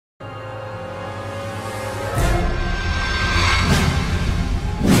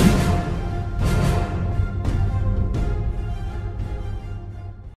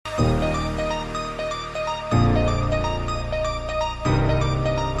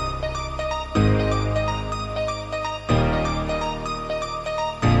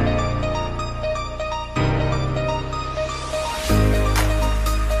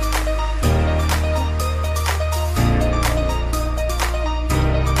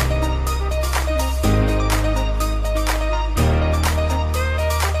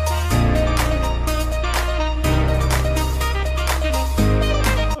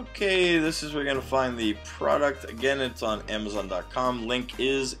to find the product. Again, it's on Amazon.com. Link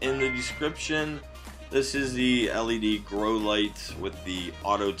is in the description. This is the LED grow light with the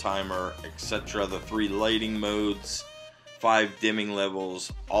auto timer, etc. The 3 lighting modes, 5 dimming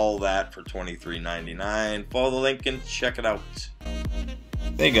levels, all that for $23.99. Follow the link and check it out.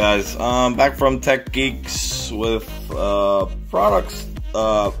 Hey guys, back from Tech Geeks with a product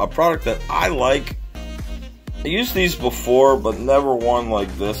that I like. I used these before, but never one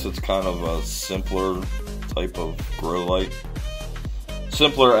like this. It's kind of a simpler type of grow light.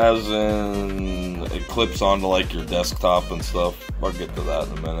 Simpler as in it clips onto like your desktop and stuff. I'll get to that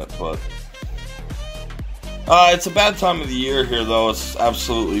in a minute, but it's a bad time of the year here though. It's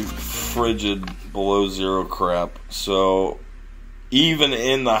absolutely frigid, below zero crap. So even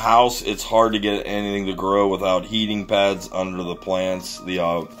in the house, it's hard to get anything to grow without heating pads under the plants,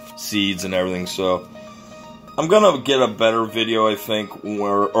 the seeds and everything. So I'm gonna get a better video, I think,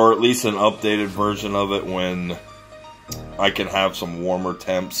 or at least an updated version of it when I can have some warmer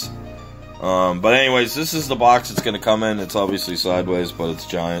temps. But anyways, this is the box it's gonna come in. It's obviously sideways, but it's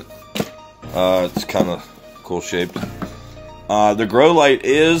giant. It's kind of cool shaped. The grow light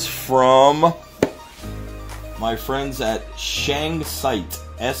is from my friends at Shengsite,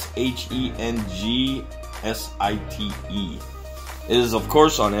 Shengsite. It is, of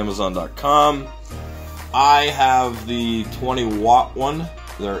course, on Amazon.com. I have the 20-watt one.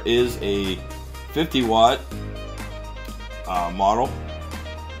 There is a 50-watt model.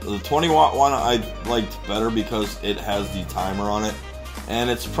 The 20-watt one I liked better because it has the timer on it, and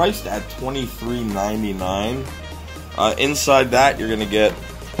it's priced at $23.99. Inside that, you're going to get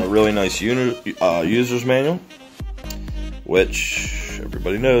a really nice user's manual, which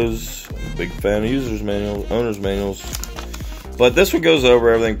everybody knows. I'm a big fan of user's manuals, owner's manuals. But this one goes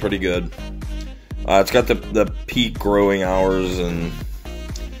over everything pretty good. It's got the peak growing hours, and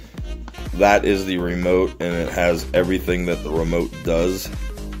that is the remote, and it has everything that the remote does.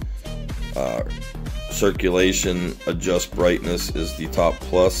 Circulation, adjust brightness is the top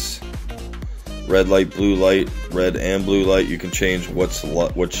plus. Red light, blue light, red and blue light. You can change which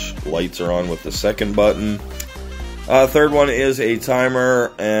lights are on with the second button. Third one is a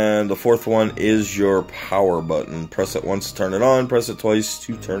timer, and the fourth one is your power button. Press it once to turn it on, press it twice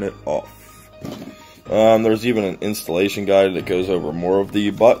to turn it off. There's even an installation guide that goes over more of the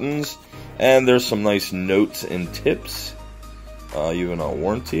buttons, and there's some nice notes and tips. Even a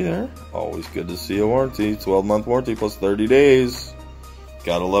warranty there. Always good to see a warranty. 12-month warranty plus 30 days.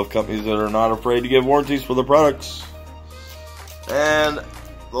 Gotta love companies that are not afraid to give warranties for their products. And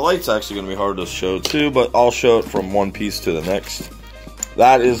the light's actually going to be hard to show too, but I'll show it from one piece to the next.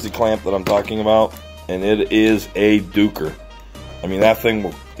 That is the clamp that I'm talking about, and it is a duker. I mean, that thing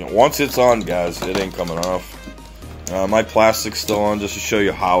will, once it's on, guys, it ain't coming off. My plastic's still on just to show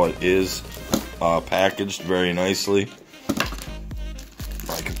you how it is packaged very nicely.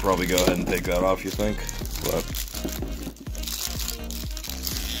 I could probably go ahead and take that off, you think? But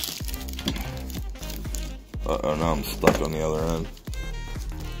uh-oh, now I'm stuck on the other end.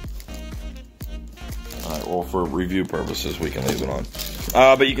 Alright, well, for review purposes, we can leave it on.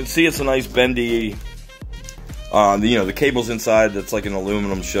 But you can see it's a nice bendy, the cable's inside. That's like an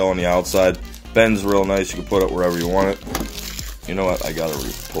aluminum shell on the outside. Bends real nice. You can put it wherever you want it. You know what? I gotta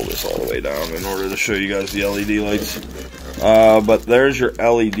pull this all the way down in order to show you guys the LED lights. But there's your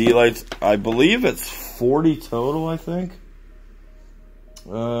LED lights. I believe it's 40 total, I think.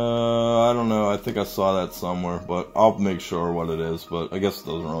 I don't know. I think I saw that somewhere, but I'll make sure what it is. But I guess it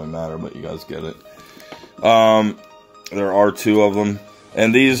doesn't really matter, but you guys get it. There are 2 of them.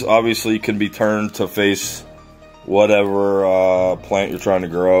 And these obviously can be turned to face whatever plant you're trying to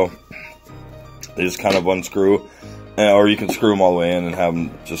grow. They just kind of unscrew. Or you can screw them all the way in and have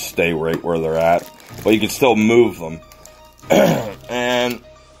them just stay right where they're at. But you can still move them. And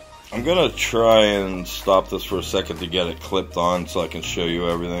I'm going to try and stop this for a second to get it clipped on so I can show you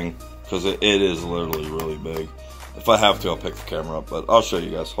everything. Because it is literally really big. If I have to, I'll pick the camera up. But I'll show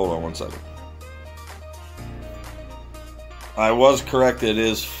you guys. Hold on one second. I was correct. It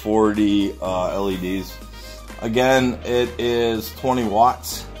is 40 LEDs. Again, it is 20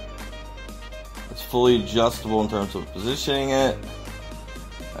 watts. It's fully adjustable in terms of positioning it.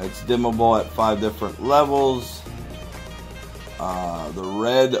 It's dimmable at 5 different levels. The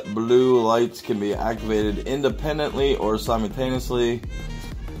red, blue lights can be activated independently or simultaneously.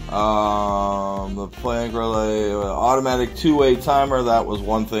 The plant grow light, automatic two-way timer. That was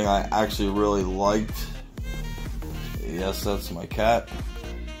one thing I actually really liked. Yes, that's my cat.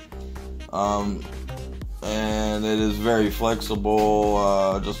 And it is very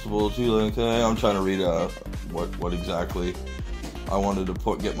flexible, adjustable to length. I'm trying to read what exactly I wanted to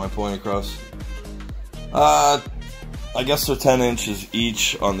get my point across. I guess they're 10 inches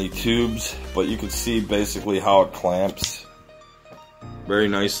each on the tubes, but you can see basically how it clamps very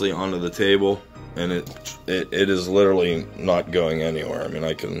nicely onto the table, and it is literally not going anywhere. I mean,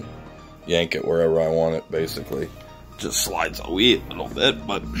 I can yank it wherever I want it, basically. Just slides a wee little bit,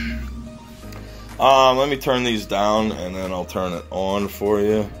 but let me turn these down and then I'll turn it on for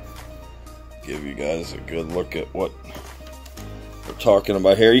you. Give you guys a good look at what we're talking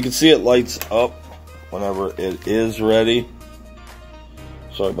about here. You can see it lights up whenever it is ready.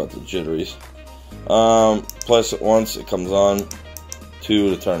 Sorry about the jitteries. Press it once, it comes on.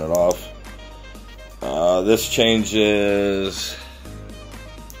 2 to turn it off. This changes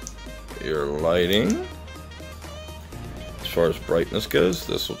your lighting. As far as brightness goes,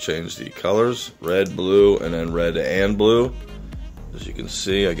 this will change the colors. Red, blue, and then red and blue. As you can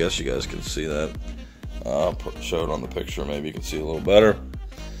see, I guess you guys can see that. I'll show it on the picture, maybe you can see a little better.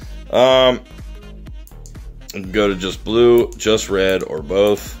 You can go to just blue, just red, or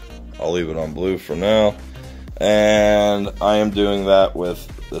both. I'll leave it on blue for now. And I am doing that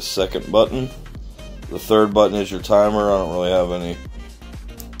with the second button. The third button is your timer. I don't really have any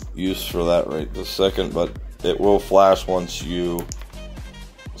use for that right this second, but it will flash once you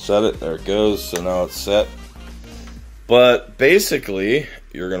set it. There it goes. So now it's set. But basically,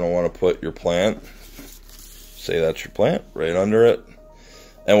 you're going to want to put your plant, say that's your plant, right under it.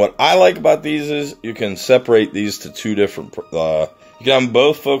 And what I like about these is you can separate these to two different, you can have them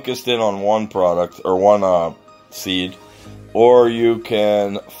both focused in on one product, or one seed, or you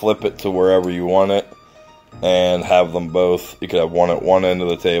can flip it to wherever you want it and have them both. You could have one at one end of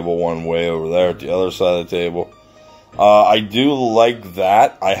the table, one way over there at the other side of the table. I do like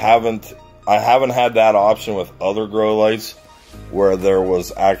that. I haven't had that option with other grow lights where there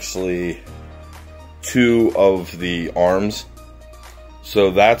was actually two of the arms.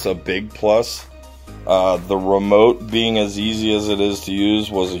 So that's a big plus. The remote being as easy as it is to use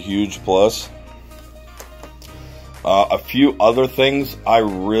was a huge plus. A few other things I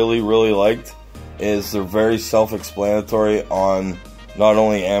really liked is they're very self-explanatory on not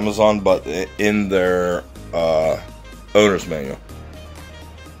only Amazon but in their owner's manual.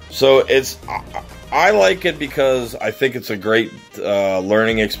 So I like it because I think it's a great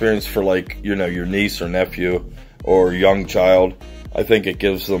learning experience for, like, you know, your niece or nephew or young child. I think it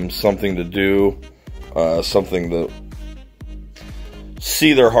gives them something to do, something to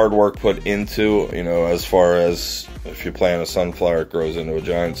see their hard work put into, you know, as far as if you plant a sunflower, it grows into a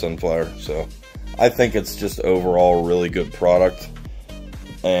giant sunflower. So I think it's just overall a really good product,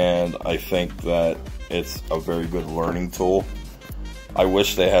 and I think that it's a very good learning tool. I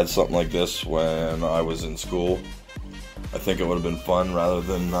wish they had something like this when I was in school. I think it would have been fun rather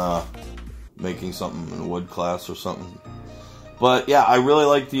than making something in a wood class or something. But yeah, I really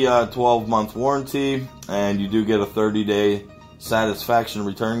like the 12-month warranty, and you do get a 30-day satisfaction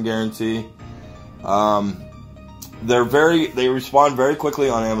return guarantee. They respond very quickly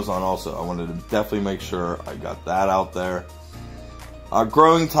on Amazon also. I wanted to definitely make sure I got that out there.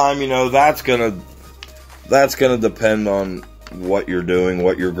 Growing time, you know, that's gonna depend on what you're doing,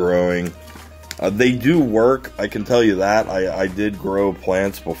 what you're growing. They do work, I can tell you that. I did grow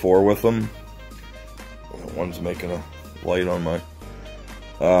plants before with them. One's making a light on my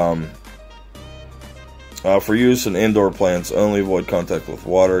for use in indoor plants only, avoid contact with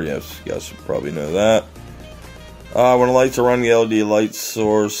water. Yes, you guys should probably know that. When the lights are running, the LED light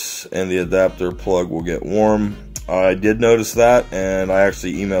source and the adapter plug will get warm. I did notice that, and I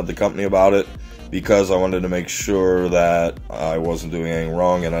actually emailed the company about it because I wanted to make sure that I wasn't doing anything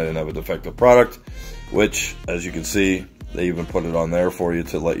wrong and I didn't have a defective product, which, as you can see, they even put it on there for you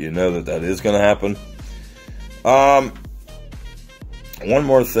to let you know that that is going to happen. One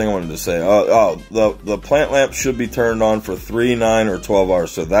more thing I wanted to say. The plant lamp should be turned on for 3, 9, or 12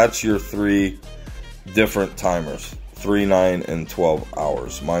 hours. So that's your 3 different timers. 3, 9, and 12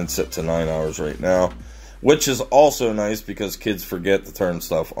 hours. Mine's set to 9 hours right now, which is also nice because kids forget to turn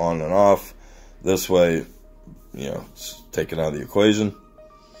stuff on and off. This way, you know, it's taken out of the equation.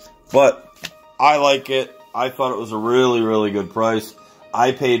 But I like it. I thought it was a really good price.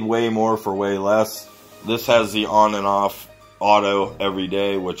 I paid way more for way less. This has the on and off auto every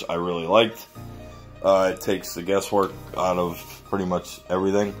day, which I really liked. It takes the guesswork out of pretty much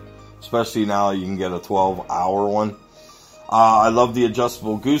everything, especially now you can get a 12-hour one. I love the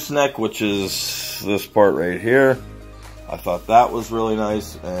adjustable gooseneck, which is this part right here. I thought that was really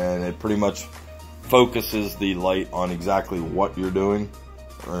nice, and it pretty much focuses the light on exactly what you're doing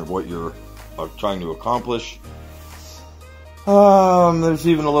or what you're trying to accomplish. There's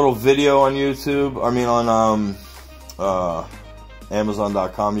even a little video on YouTube. I mean, on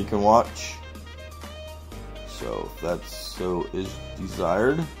Amazon.com you can watch. So if that's so is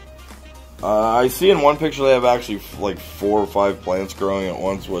desired. I see in one picture they have actually like 4 or 5 plants growing at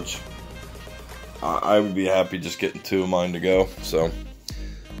once, which I would be happy just getting 2 of mine to go. So,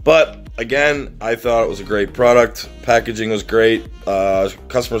 but again, I thought it was a great product. Packaging was great.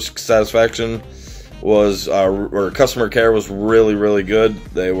 Customer satisfaction was, or customer care was really, really good.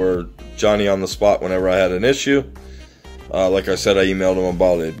 They were Johnny on the spot whenever I had an issue. Like I said, I emailed them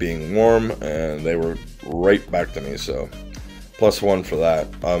about it being warm, and they were right back to me. So, +1 for that.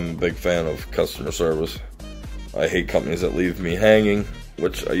 I'm a big fan of customer service. I hate companies that leave me hanging,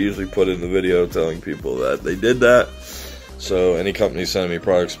 which I usually put in the video telling people that they did that. So any company sending me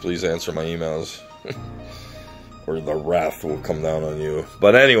products, please answer my emails or the wrath will come down on you.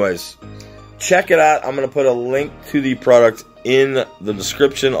 But anyways, check it out. I'm going to put a link to the product in the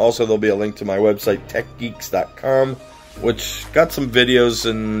description. Also, there'll be a link to my website, techgeeks.com, which got some videos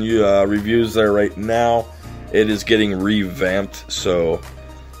and reviews there right now. It is getting revamped, so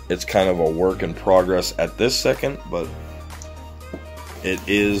it's kind of a work in progress at this second, but it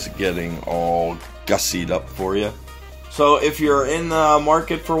is getting all gussied up for you. So if you're in the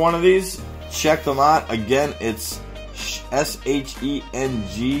market for one of these, check them out. Again, it's Shengsite.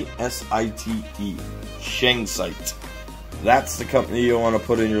 Shengsite. That's the company you want to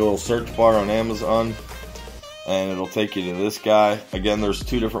put in your little search bar on Amazon, and it'll take you to this guy. Again, there's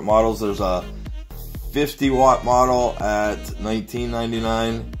 2 different models. There's a 50-watt model at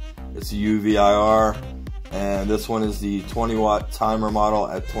 $19.99. It's a UVIR. And this one is the 20-watt timer model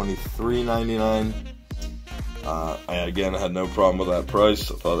at $23.99. I again had no problem with that price.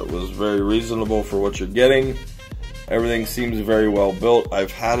 I thought it was very reasonable for what you're getting. Everything seems very well built.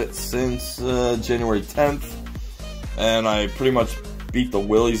 I've had it since January 10th, and I pretty much beat the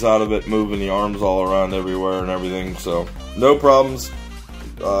willies out of it, moving the arms all around everywhere and everything. So no problems.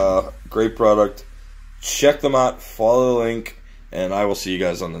 Great product. Check them out. Follow the link, and I will see you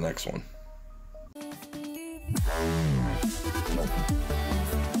guys on the next one.